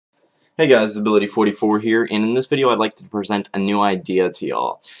Hey guys, Ability44 here, and in this video I'd like to present a new idea to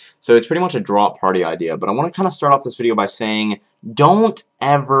y'all. So it's pretty much a drop party idea, but I want to kind of start off this video by saying don't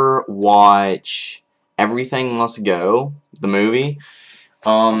ever watch Everything Must Go, the movie,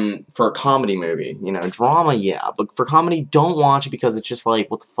 for a comedy movie. You know, drama, yeah, but for comedy, don't watch it because it's just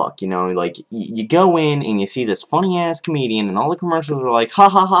like, what the fuck, you know, like, you go in and you see this funny-ass comedian and all the commercials are like, ha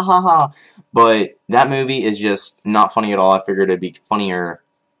ha ha ha ha, but that movie is just not funny at all. I figured it'd be funnier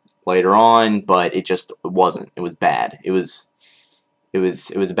later on, but it just wasn't. It was bad. It was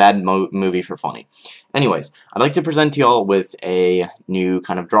a bad movie for funny. Anyways, I'd like to present to y'all with a new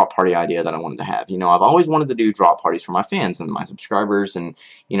kind of drop party idea that I wanted to have. You know, I've always wanted to do drop parties for my fans and my subscribers and,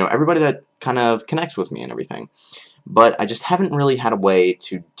 you know, everybody that kind of connects with me and everything. But I just haven't really had a way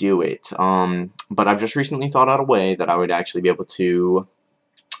to do it. But I've just recently thought out a way that I would actually be able to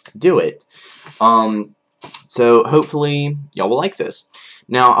do it. So hopefully y'all will like this.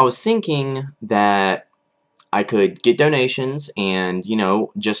 Now, I was thinking that I could get donations and, you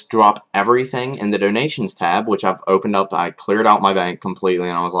know, just drop everything in the donations tab, which I've opened up. I cleared out my bank completely,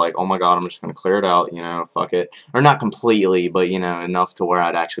 and I was like, oh my god, I'm just going to clear it out, you know, fuck it. Or not completely, but, you know, enough to where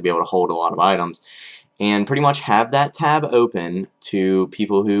I'd actually be able to hold a lot of items. And pretty much have that tab open to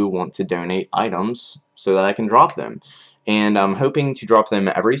people who want to donate items so that I can drop them. And I'm hoping to drop them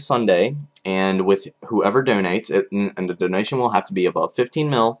every Sunday, and with whoever donates, and the donation will have to be above 15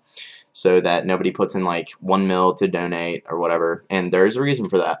 mil, so that nobody puts in like 1 mil to donate or whatever, and there's a reason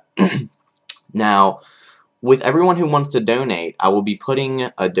for that. Now, with everyone who wants to donate, I will be putting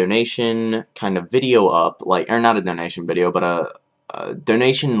a donation kind of video up, like, or not a donation video, but a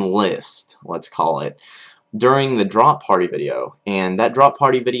donation list, let's call it, during the drop party video. And that drop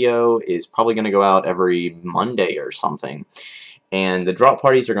party video is probably going to go out every Monday or something. And the drop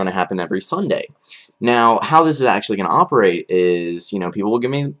parties are going to happen every Sunday. Now, how this is actually going to operate is, you know, people will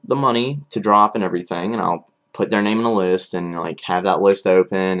give me the money to drop and everything, and I'll put their name in a list and, like, have that list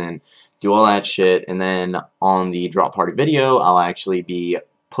open and do all that shit. And then on the drop party video, I'll actually be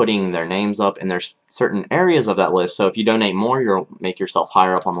putting their names up, and there's certain areas of that list. So if you donate more, you'll make yourself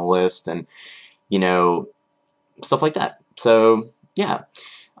higher up on the list, and, you know, stuff like that. So, yeah.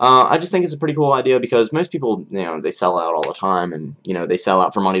 I just think it's a pretty cool idea because most people, you know, they sell out all the time, and, you know, they sell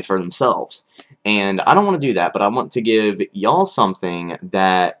out for money for themselves. And I don't want to do that, but I want to give y'all something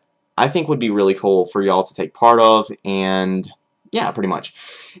that I think would be really cool for y'all to take part of, and yeah, pretty much.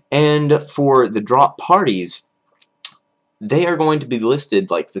 And for the drop parties, they are going to be listed,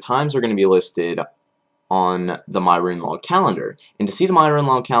 like, the times are going to be listed on the Myrunelog calendar. And to see the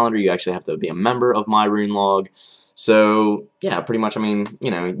Myrunelog calendar, you actually have to be a member of Myrunelog. So, yeah, pretty much, I mean,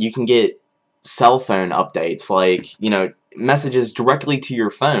 you know, you can get cell phone updates, like, you know, messages directly to your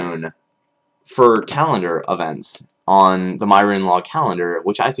phone for calendar events on the Myrunelog calendar,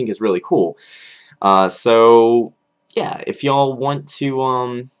 which I think is really cool. So, yeah, if y'all want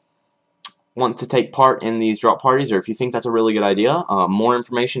to take part in these drop parties, or if you think that's a really good idea, more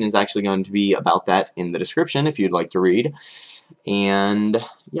information is actually going to be about that in the description if you'd like to read. And,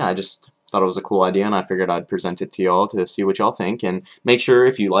 yeah, I just thought it was a cool idea, and I figured I'd present it to y'all to see what y'all think. And make sure,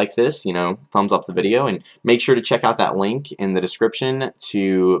 if you like this, you know, thumbs up the video, and make sure to check out that link in the description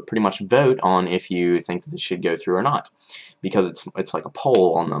to pretty much vote on if you think that this should go through or not, because it's like a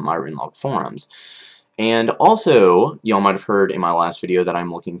poll on the Myrunelog forums. And also, y'all might have heard in my last video that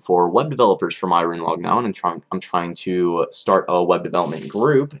I'm looking for web developers for Myrunelog now, and I'm trying to start a web development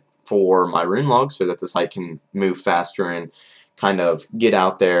group for Myrunelog so that the site can move faster and kind of get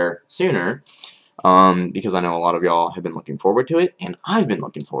out there sooner, because I know a lot of y'all have been looking forward to it, and I've been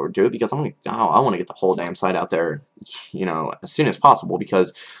looking forward to it because I want to get the whole damn site out there, you know, as soon as possible,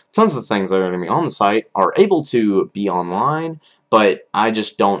 because tons of the things that are going to be on the site are able to be online, but I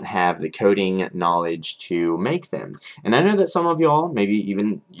just don't have the coding knowledge to make them. And I know that some of y'all, maybe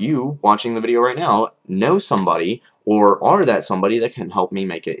even you watching the video right now, know somebody or are that somebody that can help me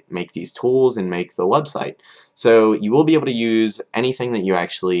make these tools and make the website. So you will be able to use anything that you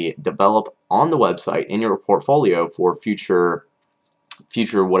actually develop on the website in your portfolio for future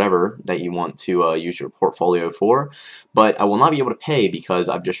whatever that you want to use your portfolio for, but I will not be able to pay because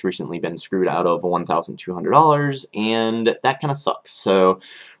I've just recently been screwed out of $1,200, and that kind of sucks. So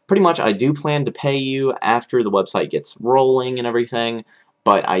pretty much I do plan to pay you after the website gets rolling and everything,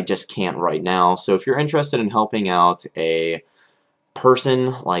 but I just can't right now. So if you're interested in helping out a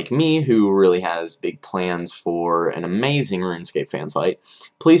person like me who really has big plans for an amazing RuneScape fan site,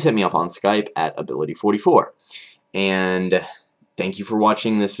 please hit me up on Skype at Ability44. And thank you for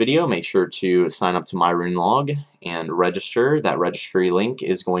watching this video. Make sure to sign up to Myrunelog and register. That registry link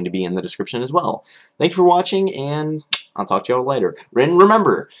is going to be in the description as well. Thank you for watching, and I'll talk to y'all later. And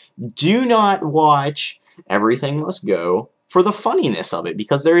remember, do not watch Everything Must Go for the funniness of it,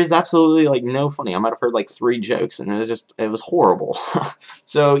 because there is absolutely like no funny. I might have heard like 3 jokes, and it was horrible.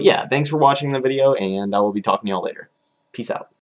 So yeah, thanks for watching the video, and I will be talking to y'all later. Peace out.